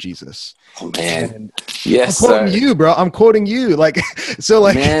feet of Jesus. Oh, man. And yes, I'm quoting you, bro. I'm quoting you. Like, so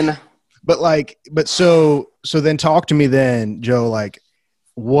like, man. But so then talk to me then, Joe, like,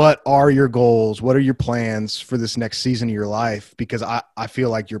 what are your goals? What are your plans for this next season of your life? Because I feel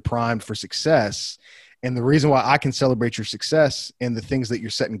like you're primed for success. And the reason why I can celebrate your success and the things that you're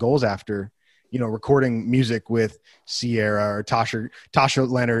setting goals after, you know, recording music with Sierra or Tasha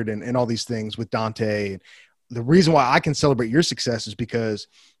Leonard and all these things with Dante. The reason why I can celebrate your success is because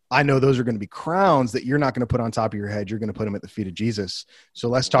I know those are going to be crowns that you're not going to put on top of your head. You're going to put them at the feet of Jesus. So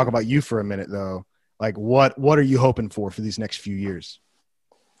let's talk about you for a minute, though. Like, what are you hoping for these next few years?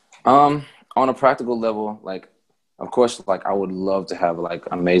 On a practical level, like, of course, like, I would love to have, like,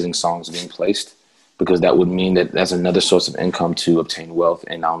 amazing songs being placed, because that would mean that that's another source of income to obtain wealth,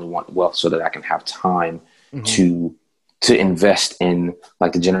 and I only want wealth so that I can have time to to invest in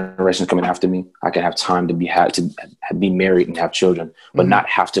like the generations coming after me. I can have time to be married and have children, but not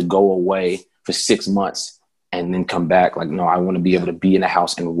have to go away for 6 months and then come back. Like, no, I want to be able to be in the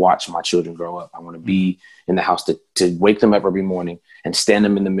house and watch my children grow up. I want to be in the house to wake them up every morning and stand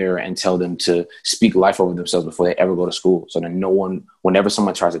them in the mirror and tell them to speak life over themselves before they ever go to school. So that whenever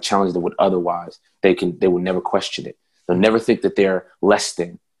someone tries to challenge them with otherwise, they will never question it. They'll never think that they're less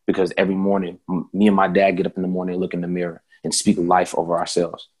than, because every morning me and my dad get up in the morning, look in the mirror and speak life over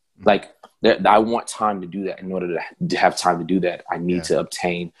ourselves. Like, I want time to do that. In order to have time to do that, I need to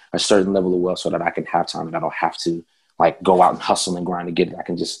obtain a certain level of wealth so that I can have time and I don't have to like go out and hustle and grind to get it. I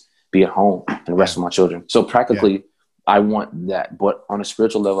can just be at home and rest with my children. So practically I want that. But on a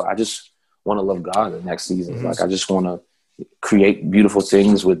spiritual level, I just want to love God the next season. Like, I just want to create beautiful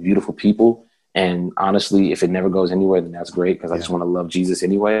things with beautiful people. And honestly, if it never goes anywhere, then that's great, because I just want to love Jesus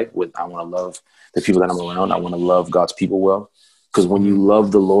anyway. I want to love the people that I'm around. I want to love God's people well. Because when you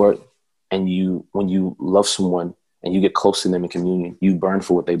love the Lord and when you love someone and you get close to them in communion, you burn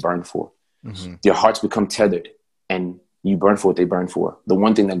for what they burn for. Your hearts become tethered and you burn for what they burn for. The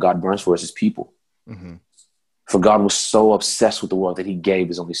one thing that God burns for is his people. For God was so obsessed with the world that he gave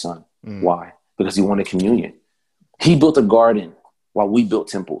his only son. Why? Because he wanted communion. He built a garden while we built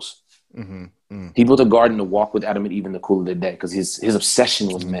temples. He built a garden to walk with Adam and Eve in the cool of the day, because his obsession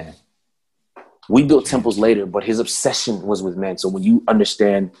was man. We built temples later, but his obsession was with man. So when you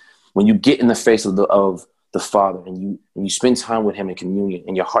understand, when you get in the face of the Father and you spend time with him in communion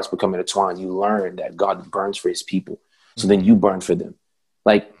and your hearts become intertwined, you learn that God burns for his people. So then you burn for them.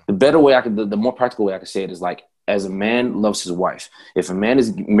 Like, the more practical way I could say it is like, as a man loves his wife, if a man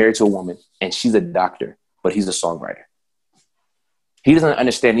is married to a woman and she's a doctor, but he's a songwriter, he doesn't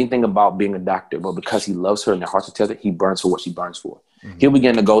understand anything about being a doctor, but because he loves her and their hearts are tethered, he burns for what she burns for. He'll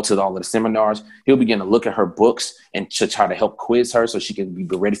begin to go to all of the seminars. He'll begin to look at her books and to try to help quiz her so she can be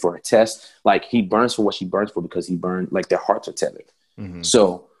ready for her test. Like, he burns for what she burns for because like, their hearts are tethered.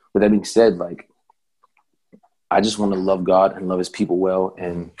 So with that being said, like, I just want to love God and love his people well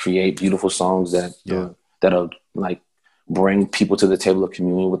and create beautiful songs that'll like bring people to the table of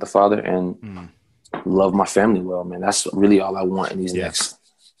communion with the Father and love my family well, man. That's really all I want in these next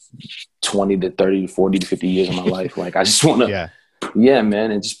 20 to 30 to 40 to 50 years of my life. Like, I just want to,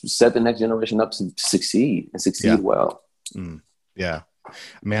 man, and just set the next generation up to succeed and succeed well.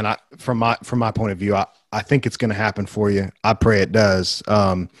 Man, from my point of view, I think it's going to happen for you. I pray it does.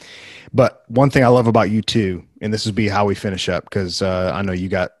 But one thing I love about you too, and this will be how we finish up, because I know you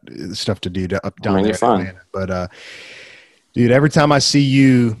got stuff to do down there. Fun. But dude, every time I see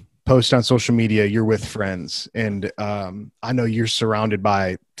you post on social media, you're with friends, and I know you're surrounded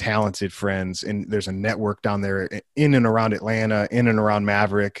by talented friends, and there's a network down there in and around Atlanta, in and around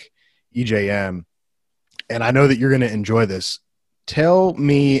Maverick, EJM, and I know that you're going to enjoy this. Tell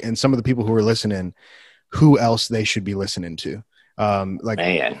me and some of the people who are listening who else they should be listening to. Like,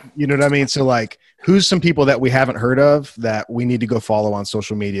 man, you know what I mean? So like, who's some people that we haven't heard of that we need to go follow on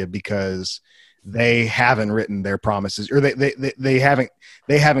social media because they haven't written their promises, or they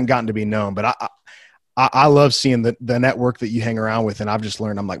haven't gotten to be known. But I love seeing the network that you hang around with. And I've just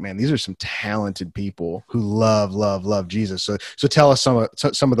learned, I'm like, man, these are some talented people who love Jesus. So tell us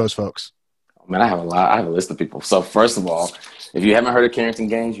some of those folks. Man, I have a list of people. So first of all, if you haven't heard of Carrington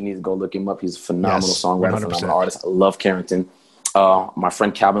Gaines, you need to go look him up. He's a phenomenal songwriter, 100%. Phenomenal artist. I love Carrington. My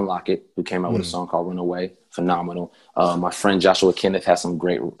friend Calvin Lockett, who came out with a song called Runaway, phenomenal. My friend Joshua Kenneth has some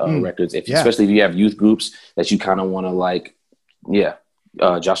great records. Especially if you have youth groups that you kind of want to like,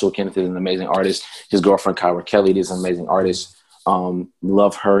 Joshua Kenneth is an amazing artist. His girlfriend Kyra Kelly is an amazing artist.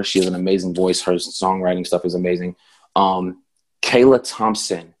 Love her. She has an amazing voice. Her songwriting stuff is amazing. Kayla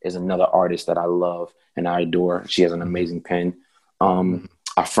Thompson is another artist that I love and I adore. She has an amazing pen.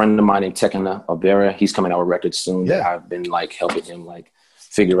 A friend of mine named Tekena Obera, he's coming out with records soon that I've been like helping him like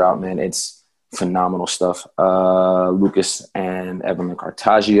figure out, man. It's phenomenal stuff. Lucas and Evelyn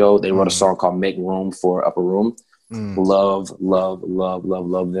Cartaggio, they wrote a song called Make Room for Upper Room. Love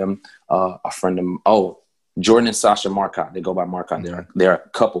them. A friend of Jordan and Sasha Marcotte, they go by Marcotte. They're a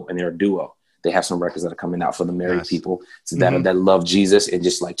couple and they're a duo. They have some records that are coming out for the married people that love Jesus and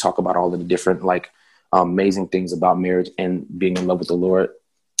just like talk about all of the different like amazing things about marriage and being in love with the Lord.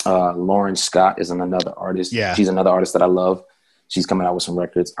 Lauren Scott is another artist. Yeah. She's another artist that I love. She's coming out with some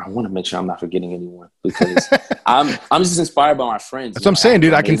records. I want to make sure I'm not forgetting anyone because I'm just inspired by my friends. That's what I'm saying,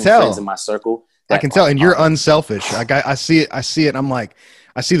 dude. I can tell. Friends in my circle. I can tell. And you're unselfish. Like I see it. And I'm like,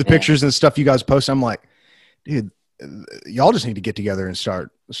 I see the pictures and stuff you guys post. I'm like, dude, y'all just need to get together and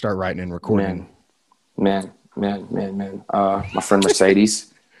start writing and recording. Man. My friend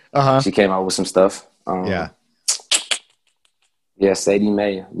Mercedes, she came out with some stuff. Yeah, Sadie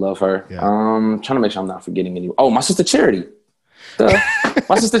Mae, love her. Yeah. Trying to make sure I'm not forgetting anyone. Oh, my sister Charity.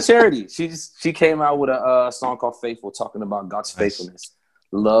 My sister Charity. She came out with a song called "Faithful," talking about God's faithfulness.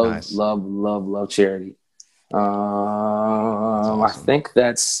 Love, Nice. love, love, love Charity. That's I awesome. think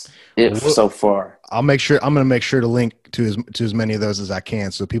that's it Well, so far. I'm gonna make sure to link to as many of those as I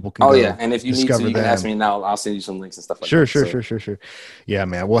can, so people can Oh yeah, go and if you need to, discover you can ask them. me now. I'll send you some links and stuff like Sure, that. sure, So sure, sure, sure. Yeah,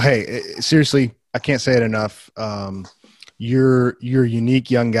 man. Well, hey, seriously, I can't say it enough. You're a unique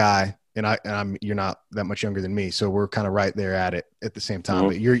young guy, and I'm you're not that much younger than me, so we're kind of right there at it at the same time. mhm.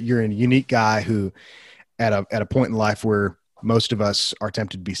 But you're a unique guy who, at a point in life where most of us are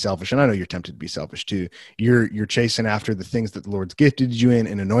tempted to be selfish, and I know you're tempted to be selfish too. You're chasing after the things that the Lord's gifted you in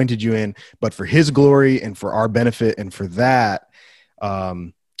and anointed you in, but for His glory and for our benefit, and for that.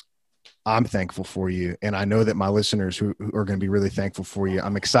 Um, I'm thankful for you. And I know that my listeners who are going to be really thankful for you.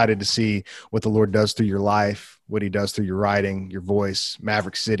 I'm excited to see what the Lord does through your life, what he does through your writing, your voice,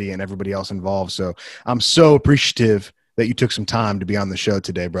 Maverick City, and everybody else involved. So I'm so appreciative that you took some time to be on the show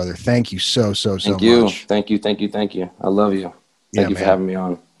today, brother. Thank you so Thank you, much. thank you, thank you, thank you. I love you. Yeah, Thank you for man. having me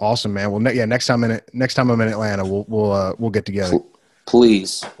on. Awesome, man. Well, next time I'm in Atlanta, we'll get together.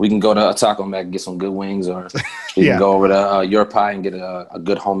 Please, we can go to a Taco Mac and get some good wings, or we can Yeah, go over to Your Pie and get a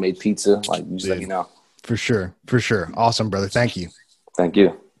good homemade pizza. Like, just let me dude, know. for sure. For sure. Awesome, brother. Thank you. Thank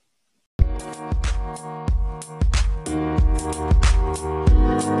you.